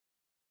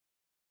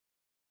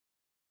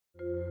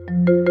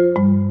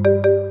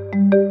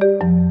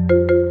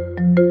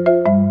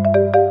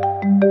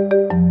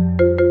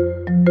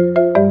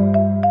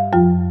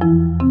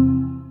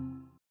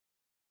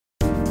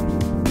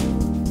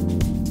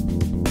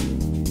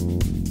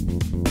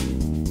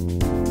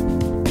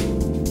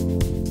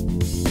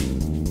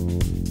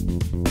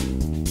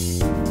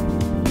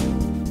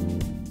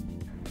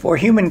For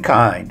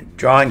humankind,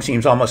 drawing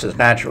seems almost as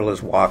natural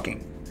as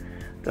walking.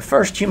 The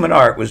first human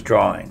art was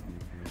drawing.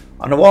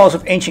 On the walls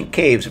of ancient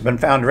caves have been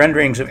found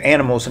renderings of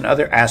animals and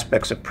other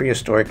aspects of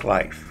prehistoric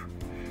life.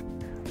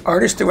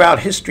 Artists throughout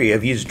history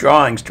have used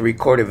drawings to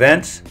record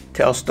events,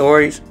 tell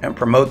stories, and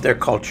promote their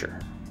culture.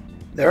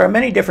 There are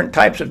many different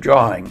types of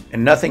drawing,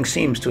 and nothing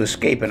seems to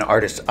escape an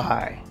artist's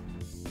eye.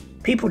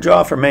 People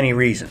draw for many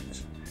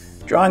reasons.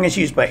 Drawing is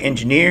used by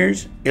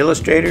engineers,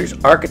 illustrators,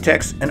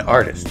 architects, and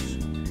artists.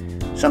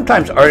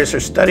 Sometimes artists are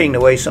studying the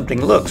way something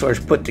looks or is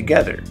put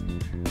together.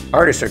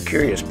 Artists are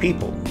curious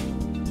people.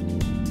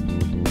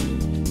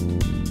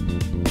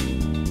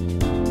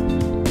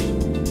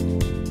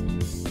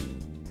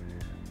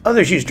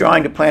 Others use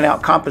drawing to plan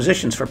out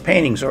compositions for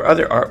paintings or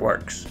other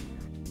artworks.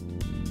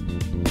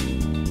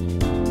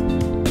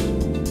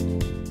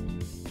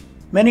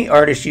 Many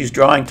artists use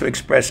drawing to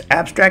express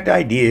abstract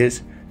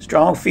ideas,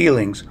 strong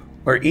feelings,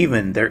 or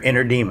even their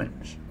inner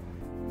demons.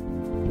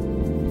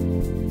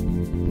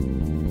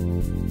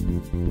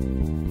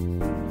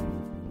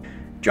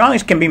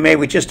 Drawings can be made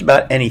with just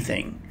about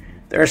anything.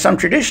 There are some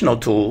traditional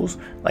tools,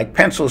 like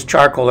pencils,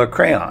 charcoal, or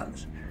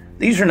crayons.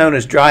 These are known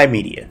as dry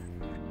media.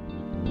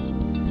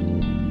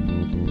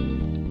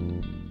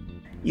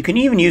 You can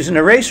even use an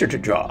eraser to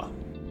draw.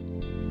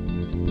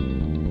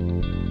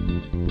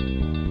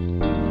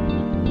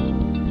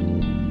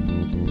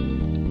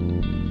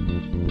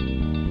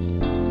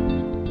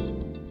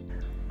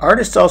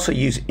 Artists also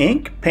use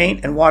ink,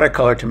 paint, and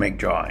watercolor to make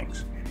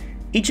drawings.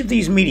 Each of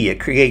these media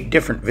create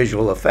different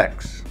visual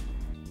effects.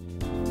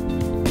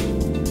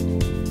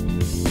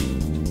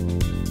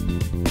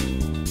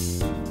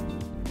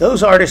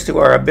 Those artists who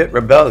are a bit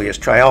rebellious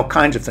try all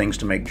kinds of things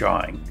to make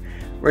drawing.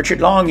 Richard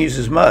Long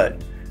uses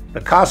mud,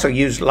 Picasso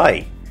used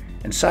light,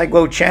 and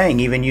Saiguo Chang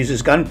even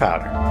uses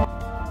gunpowder.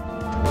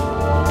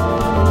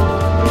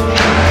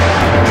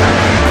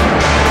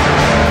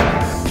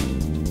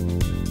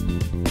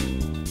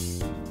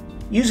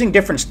 Using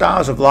different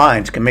styles of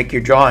lines can make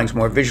your drawings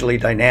more visually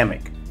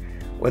dynamic.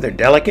 Whether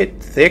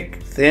delicate,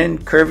 thick, thin,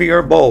 curvy,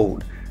 or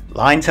bold,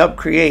 lines help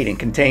create and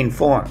contain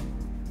form.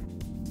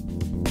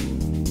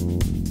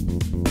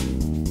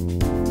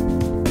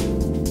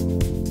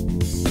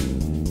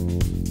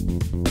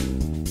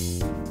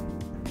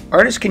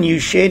 Artists can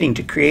use shading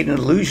to create an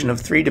illusion of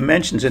 3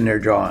 dimensions in their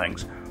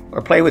drawings,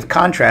 or play with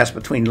contrast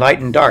between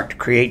light and dark to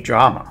create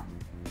drama.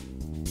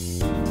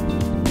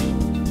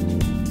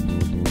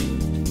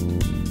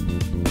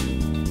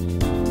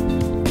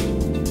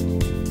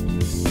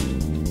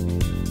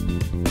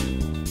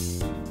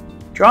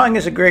 Drawing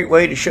is a great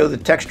way to show the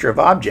texture of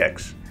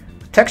objects,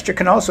 but texture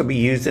can also be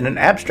used in an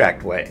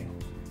abstract way.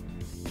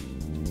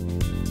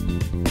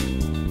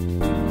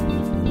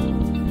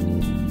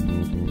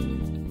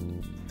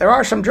 There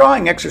are some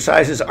drawing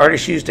exercises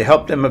artists use to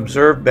help them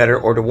observe better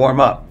or to warm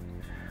up.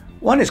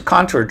 One is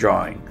contour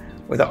drawing,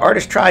 where the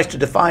artist tries to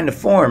define the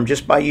form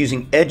just by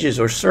using edges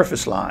or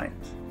surface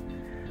lines.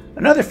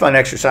 Another fun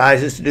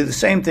exercise is to do the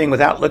same thing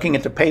without looking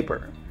at the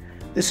paper.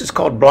 This is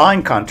called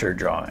blind contour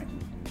drawing.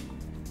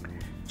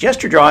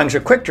 Gesture drawings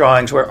are quick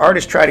drawings where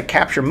artists try to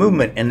capture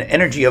movement and the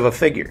energy of a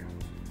figure.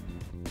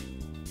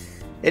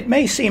 It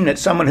may seem that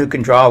someone who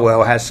can draw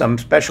well has some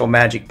special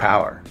magic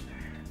power.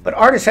 But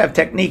artists have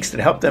techniques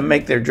that help them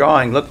make their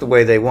drawing look the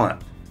way they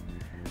want.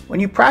 When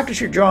you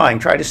practice your drawing,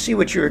 try to see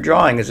what you are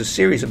drawing as a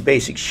series of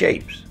basic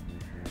shapes.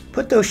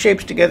 Put those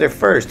shapes together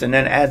first and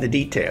then add the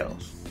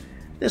details.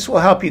 This will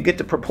help you get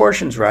the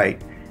proportions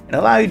right and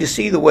allow you to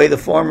see the way the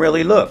form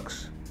really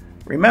looks.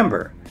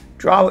 Remember,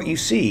 draw what you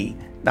see,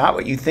 not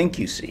what you think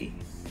you see.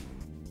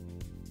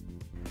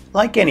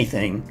 Like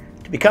anything,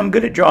 to become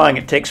good at drawing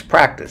it takes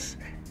practice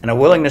and a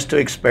willingness to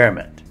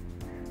experiment.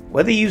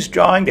 Whether you use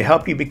drawing to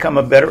help you become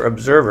a better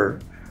observer,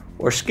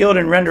 or skilled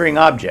in rendering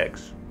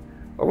objects,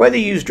 or whether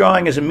you use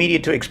drawing as a media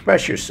to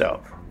express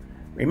yourself,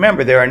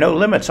 remember there are no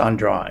limits on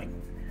drawing.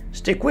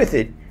 Stick with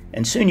it,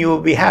 and soon you will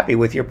be happy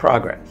with your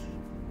progress.